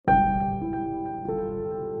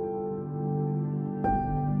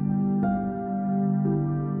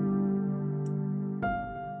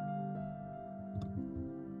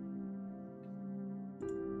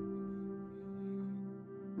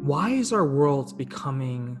is our world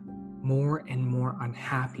becoming more and more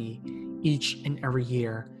unhappy each and every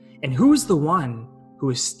year? And who is the one who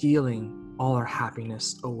is stealing all our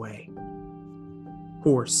happiness away?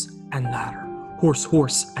 Horse and ladder, horse,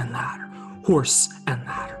 horse and ladder, horse and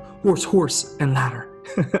ladder, horse, horse and ladder.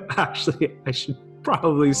 Actually, I should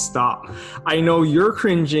probably stop. I know you're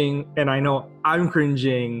cringing and I know I'm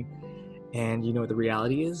cringing. And you know, the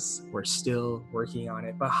reality is we're still working on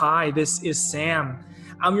it. But hi, this is Sam.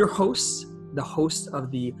 I'm your host, the host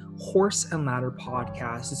of the Horse and Ladder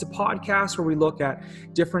podcast. It's a podcast where we look at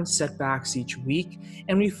different setbacks each week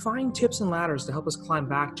and we find tips and ladders to help us climb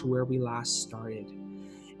back to where we last started.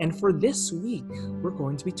 And for this week, we're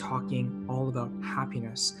going to be talking all about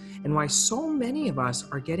happiness and why so many of us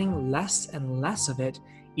are getting less and less of it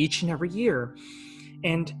each and every year.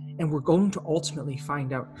 And we're going to ultimately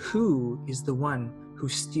find out who is the one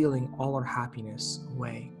who's stealing all our happiness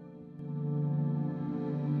away.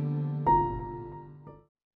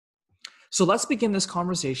 So let's begin this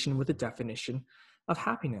conversation with a definition of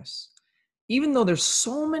happiness. Even though there's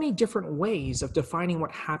so many different ways of defining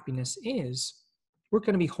what happiness is, we're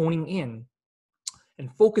going to be honing in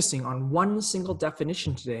and focusing on one single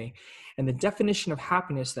definition today. And the definition of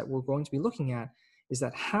happiness that we're going to be looking at is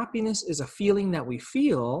that happiness is a feeling that we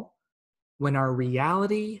feel when our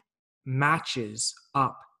reality matches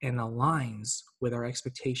up and aligns with our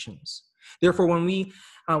expectations. Therefore,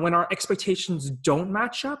 when our expectations don't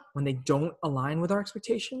match up, when they don't align with our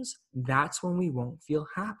expectations, that's when we won't feel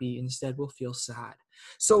happy. Instead, we'll feel sad.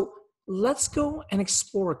 So let's go and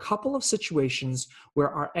explore a couple of situations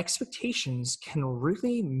where our expectations can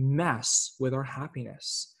really mess with our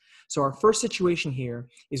happiness. So our first situation here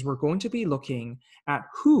is we're going to be looking at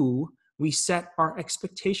who we set our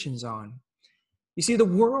expectations on. You see, the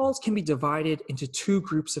world can be divided into two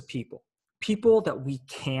groups of people. People that we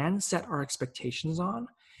can set our expectations on,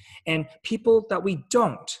 and people that we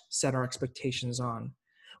don't set our expectations on.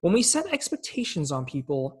 When we set expectations on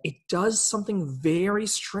people, it does something very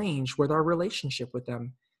strange with our relationship with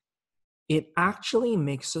them. It actually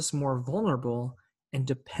makes us more vulnerable and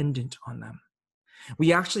dependent on them.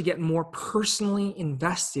 We actually get more personally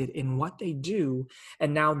invested in what they do,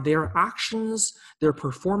 and now their actions, their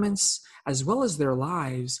performance, as well as their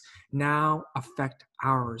lives now affect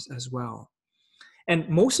ours as well. And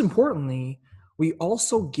most importantly, we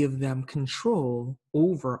also give them control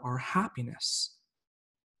over our happiness.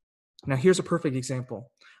 Now, here's a perfect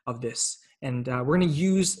example of this, and we're going to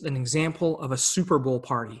use an example of a Super Bowl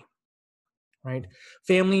party. Right?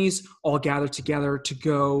 Families all gather together to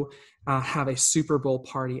go have a Super Bowl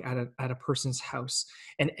party at a person's house.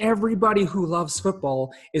 And everybody who loves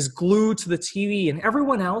football is glued to the TV, and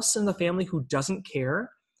everyone else in the family who doesn't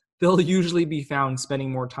care, they'll usually be found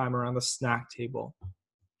spending more time around the snack table.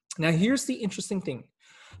 Now, here's the interesting thing.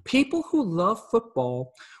 People who love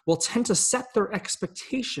football will tend to set their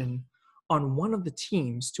expectation on one of the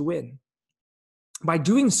teams to win. By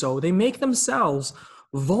doing so, they make themselves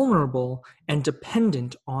vulnerable and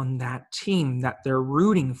dependent on that team that they're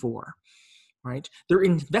rooting for, right? They're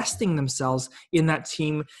investing themselves in that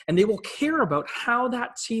team, and they will care about how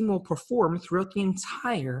that team will perform throughout the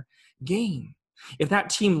entire game. If that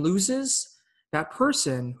team loses, that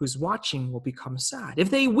person who's watching will become sad. If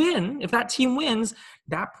they win, if that team wins,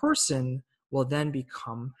 that person will then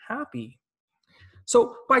become happy.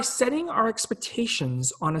 So by setting our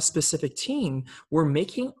expectations on a specific team, we're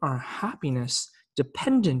making our happiness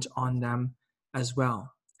dependent on them as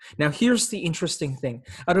well. Now, here's the interesting thing.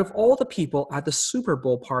 Out of all the people at the Super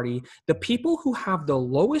Bowl party, the people who have the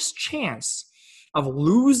lowest chance of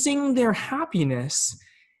losing their happiness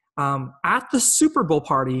at the Super Bowl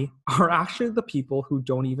party are actually the people who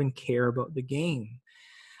don't even care about the game.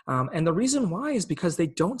 And the reason why is because they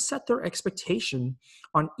don't set their expectation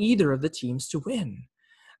on either of the teams to win.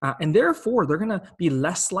 And therefore, they're going to be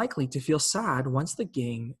less likely to feel sad once the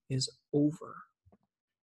game is over.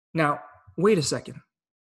 Now, wait a second.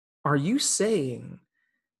 Are you saying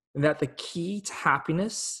that the key to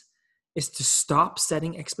happiness is to stop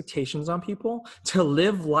setting expectations on people, to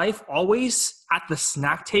live life always at the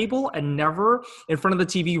snack table and never in front of the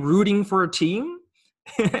TV rooting for a team?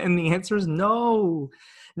 And the answer is no.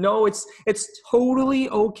 No, it's totally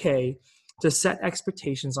okay to set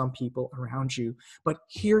expectations on people around you. But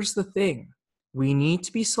here's the thing. We need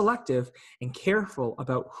to be selective and careful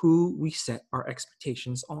about who we set our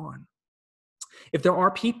expectations on. If there are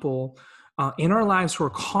people in our lives who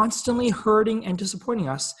are constantly hurting and disappointing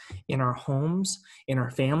us in our homes, in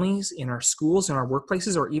our families, in our schools, in our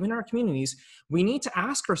workplaces, or even our communities, we need to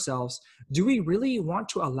ask ourselves, do we really want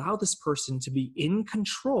to allow this person to be in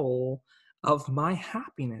control of my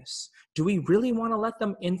happiness? Do we really want to let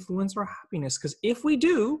them influence our happiness? Because if we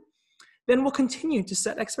do, then we'll continue to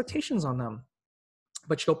set expectations on them.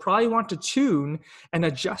 But you'll probably want to tune and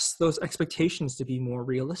adjust those expectations to be more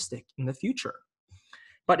realistic in the future.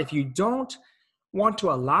 But if you don't want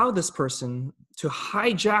to allow this person to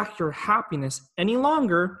hijack your happiness any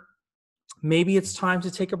longer, maybe it's time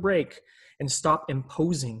to take a break and stop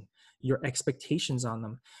imposing your expectations on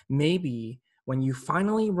them. Maybe when you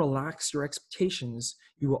finally relax your expectations,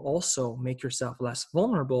 you will also make yourself less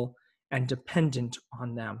vulnerable and dependent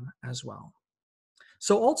on them as well.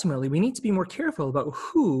 So ultimately, we need to be more careful about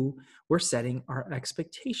who we're setting our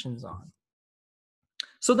expectations on.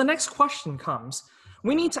 So the next question comes,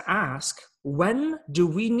 we need to ask, when do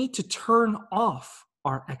we need to turn off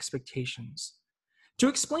our expectations? To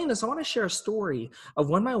explain this, I want to share a story of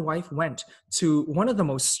when my wife went to one of the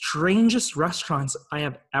most strangest restaurants I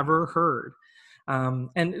have ever heard.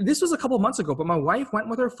 And this was a couple months ago, but my wife went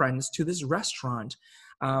with her friends to this restaurant.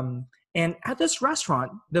 And at this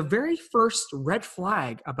restaurant, the very first red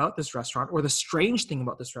flag about this restaurant, or the strange thing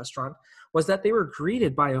about this restaurant, was that they were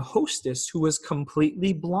greeted by a hostess who was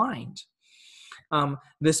completely blind.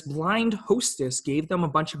 This blind hostess gave them a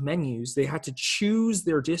bunch of menus. They had to choose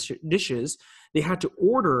their dishes. They had to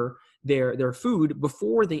order their food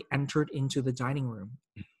before they entered into the dining room.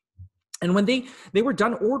 And when they were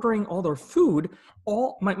done ordering all their food,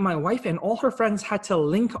 my wife and all her friends had to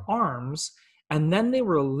link arms, and then they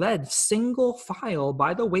were led single file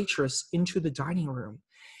by the waitress into the dining room.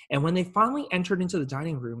 And when they finally entered into the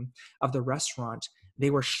dining room of the restaurant,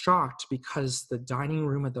 they were shocked because the dining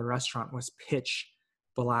room of the restaurant was pitch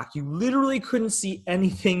black. You literally couldn't see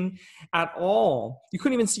anything at all. You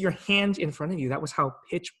couldn't even see your hand in front of you. That was how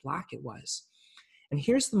pitch black it was. And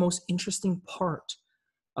here's the most interesting part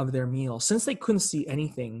of their meal. Since they couldn't see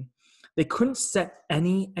anything, they couldn't set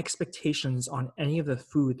any expectations on any of the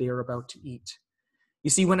food they were about to eat. You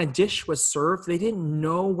see, when a dish was served, they didn't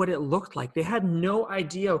know what it looked like. They had no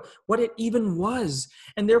idea what it even was,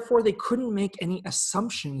 and therefore they couldn't make any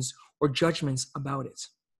assumptions or judgments about it.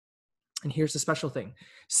 And here's the special thing.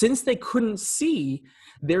 Since they couldn't see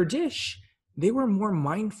their dish, they were more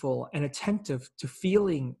mindful and attentive to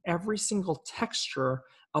feeling every single texture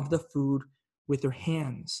of the food with their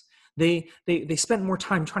hands. They spent more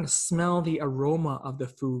time trying to smell the aroma of the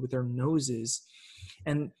food with their noses.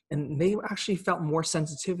 And they actually felt more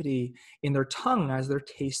sensitivity in their tongue as they're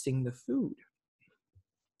tasting the food.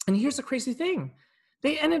 And here's the crazy thing.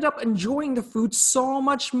 They ended up enjoying the food so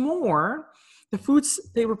much more.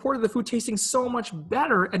 They reported the food tasting so much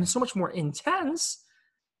better and so much more intense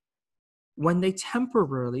when they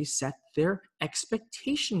temporarily set their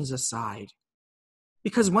expectations aside.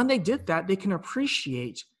 Because when they did that, they can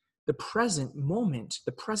appreciate the present moment,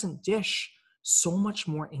 the present dish, so much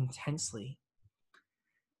more intensely.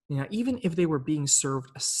 Even if they were being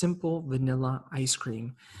served a simple vanilla ice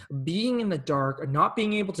cream, being in the dark and not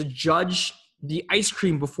being able to judge the ice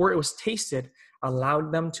cream before it was tasted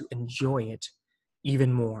allowed them to enjoy it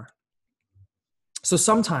even more. So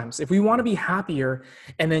sometimes, if we want to be happier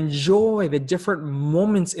and enjoy the different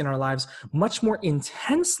moments in our lives much more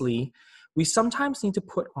intensely, we sometimes need to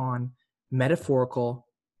put on metaphorical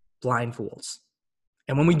blindfolds.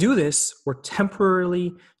 And when we do this, we're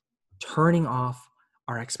temporarily turning off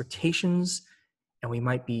our expectations, and we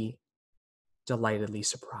might be delightedly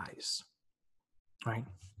surprised. Right?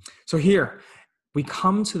 So here, we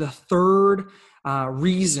come to the third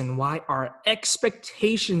reason why our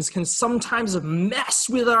expectations can sometimes mess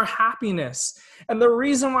with our happiness. And the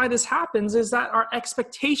reason why this happens is that our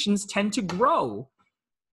expectations tend to grow.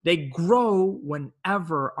 They grow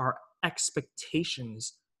whenever our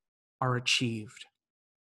expectations are achieved.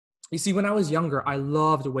 You see, when I was younger, I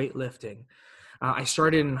loved weightlifting. I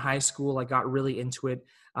started in high school. I got really into it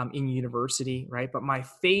in university, right? But my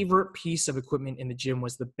favorite piece of equipment in the gym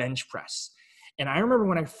was the bench press. And I remember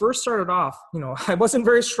when I first started off, I wasn't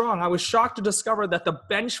very strong. I was shocked to discover that the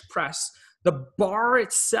bench press, the bar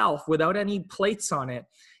itself, without any plates on it,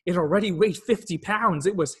 it already weighed 50 pounds.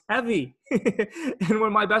 It was heavy. And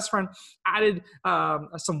when my best friend added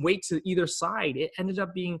some weight to either side, it ended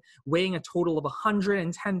up weighing a total of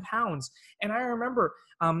 110 pounds. And I remember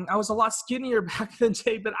I was a lot skinnier back in the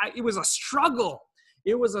day, but it was a struggle.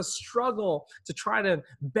 It was a struggle to try to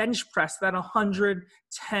bench press that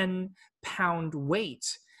 110-pound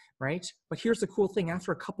weight, right? But here's the cool thing.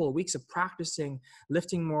 After a couple of weeks of practicing,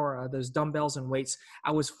 lifting more those dumbbells and weights,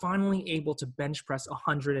 I was finally able to bench press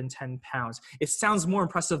 110 pounds. It sounds more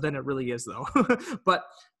impressive than it really is, though. But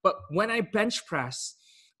when I bench press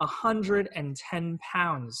 110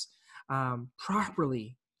 pounds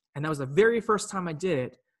properly, and that was the very first time I did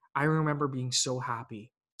it, I remember being so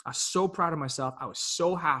happy. I was so proud of myself. I was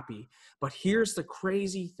so happy. But here's the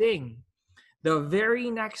crazy thing. The very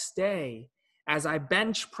next day, as I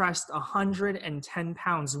bench pressed 110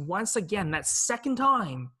 pounds, once again, that second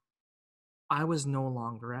time, I was no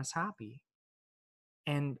longer as happy.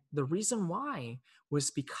 And the reason why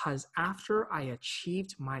was because after I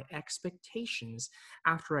achieved my expectations,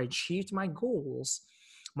 after I achieved my goals,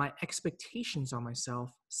 my expectations on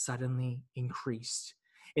myself suddenly increased.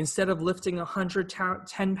 Instead of lifting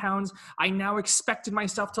 110 pounds, I now expected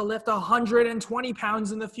myself to lift 120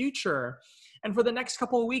 pounds in the future. And for the next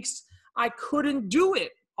couple of weeks, I couldn't do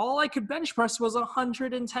it. All I could bench press was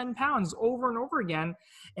 110 pounds over and over again.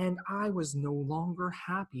 And I was no longer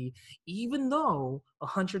happy, even though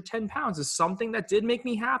 110 pounds is something that did make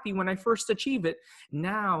me happy when I first achieved it.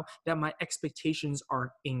 Now that my expectations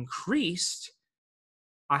are increased,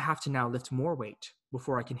 I have to now lift more weight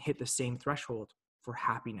before I can hit the same threshold for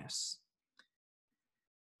happiness.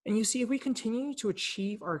 And you see, if we continue to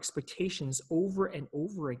achieve our expectations over and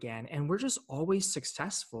over again, and we're just always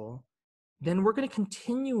successful, then we're going to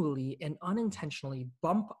continually and unintentionally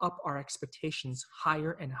bump up our expectations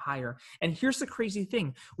higher and higher. And here's the crazy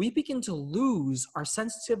thing. We begin to lose our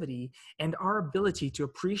sensitivity and our ability to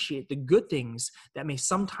appreciate the good things that may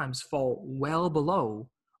sometimes fall well below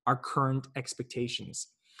our current expectations.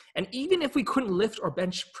 And even if we couldn't lift or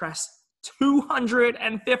bench press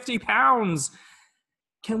 250 pounds,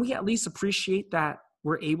 can we at least appreciate that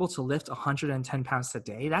we're able to lift 110 pounds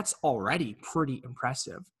today? That's already pretty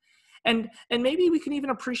impressive. And maybe we can even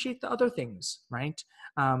appreciate the other things, right?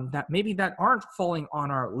 That aren't falling on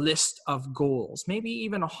our list of goals. Maybe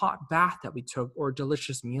even a hot bath that we took, or a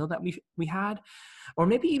delicious meal that we had, or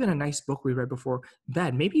maybe even a nice book we read before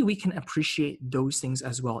bed. Maybe we can appreciate those things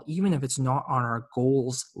as well, even if it's not on our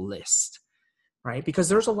goals list, right? Because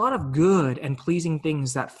there's a lot of good and pleasing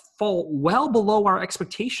things that fall well below our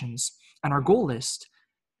expectations and our goal list.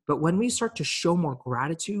 But when we start to show more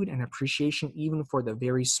gratitude and appreciation, even for the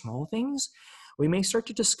very small things, we may start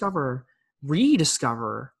to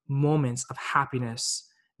rediscover moments of happiness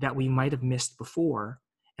that we might have missed before.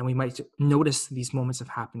 And we might notice these moments of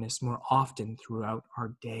happiness more often throughout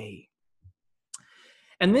our day.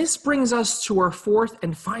 And this brings us to our fourth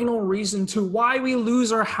and final reason to why we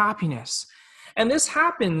lose our happiness. And this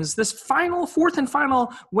happens, fourth and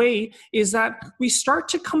final way is that we start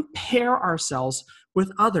to compare ourselves with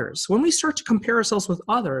others. When we start to compare ourselves with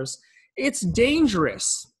others, it's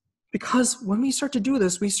dangerous, because when we start to do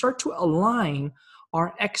this, we start to align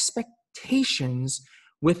our expectations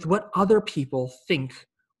with what other people think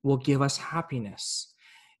will give us happiness.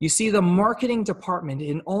 You see, the marketing department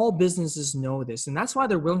in all businesses know this, and that's why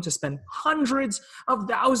they're willing to spend hundreds of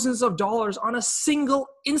thousands of dollars on a single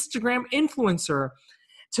Instagram influencer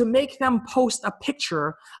to make them post a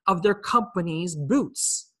picture of their company's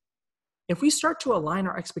boots. If we start to align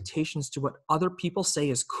our expectations to what other people say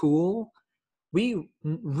is cool, we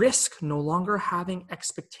risk no longer having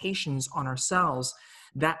expectations on ourselves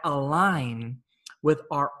that align with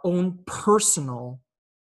our own personal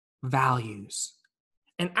values.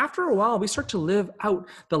 And after a while, we start to live out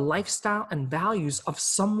the lifestyle and values of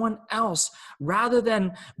someone else rather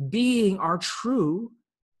than being our true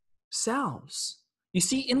selves. You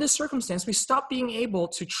see, in this circumstance, we stop being able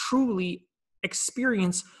to truly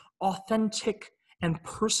experience authentic and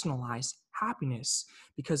personalized happiness,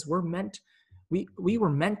 because we were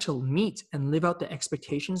meant to meet and live out the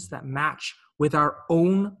expectations that match with our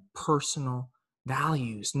own personal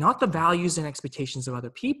values, not the values and expectations of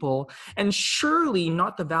other people, and surely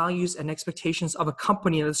not the values and expectations of a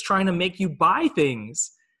company that's trying to make you buy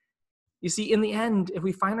things. You see, in the end, if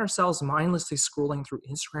we find ourselves mindlessly scrolling through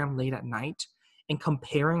Instagram late at night and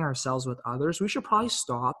comparing ourselves with others, we should probably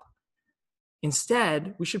stop.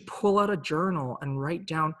 Instead, we should pull out a journal and write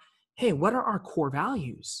down, hey, what are our core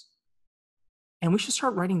values? And we should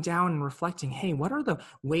start writing down and reflecting, hey, what are the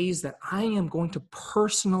ways that I am going to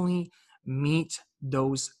personally meet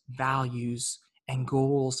those values and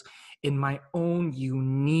goals in my own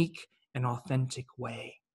unique and authentic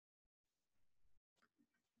way?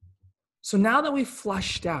 So now that we've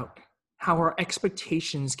fleshed out how our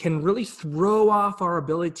expectations can really throw off our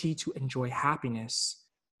ability to enjoy happiness,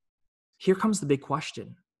 here comes the big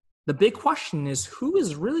question. The big question is, who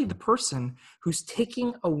is really the person who's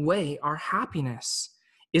taking away our happiness?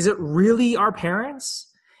 Is it really our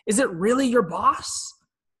parents? Is it really your boss?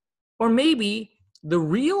 Or maybe the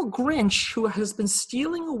real Grinch who has been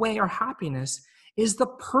stealing away our happiness is the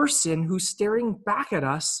person who's staring back at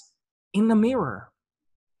us in the mirror.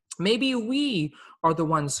 Maybe we are the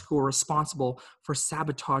ones who are responsible for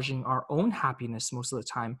sabotaging our own happiness most of the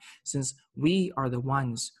time, since we are the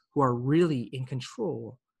ones who are really in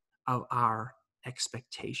control of our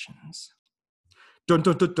expectations. Dun,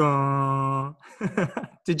 dun, dun, dun.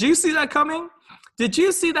 Did you see that coming? Did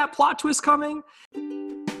you see that plot twist coming?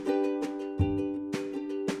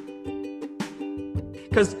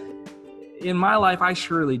 Because in my life, I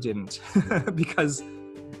surely didn't. Because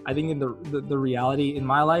I think in the reality in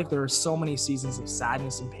my life, there are so many seasons of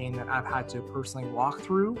sadness and pain that I've had to personally walk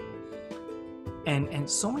through. And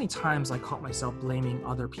so many times I caught myself blaming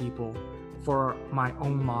other people for my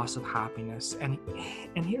own loss of happiness. And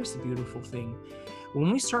here's the beautiful thing. When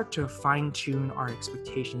we start to fine-tune our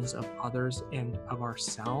expectations of others and of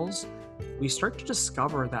ourselves, we start to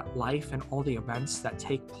discover that life and all the events that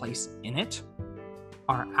take place in it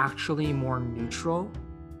are actually more neutral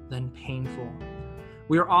than painful.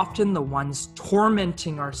 We are often the ones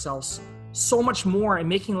tormenting ourselves so much more and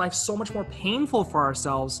making life so much more painful for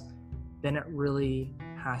ourselves than it really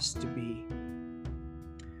has to be.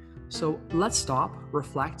 So let's stop,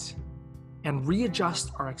 reflect, and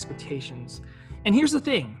readjust our expectations. And here's the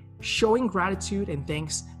thing, showing gratitude and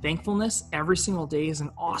thankfulness every single day is an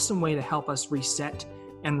awesome way to help us reset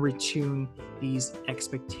and retune these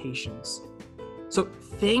expectations. So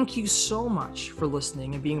thank you so much for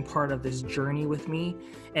listening and being part of this journey with me.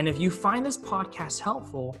 And if you find this podcast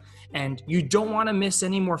helpful and you don't want to miss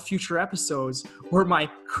any more future episodes or my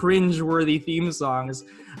cringe-worthy theme songs,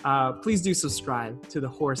 please do subscribe to the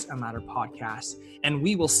Horse and Ladder podcast. And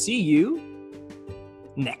we will see you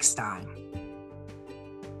next time.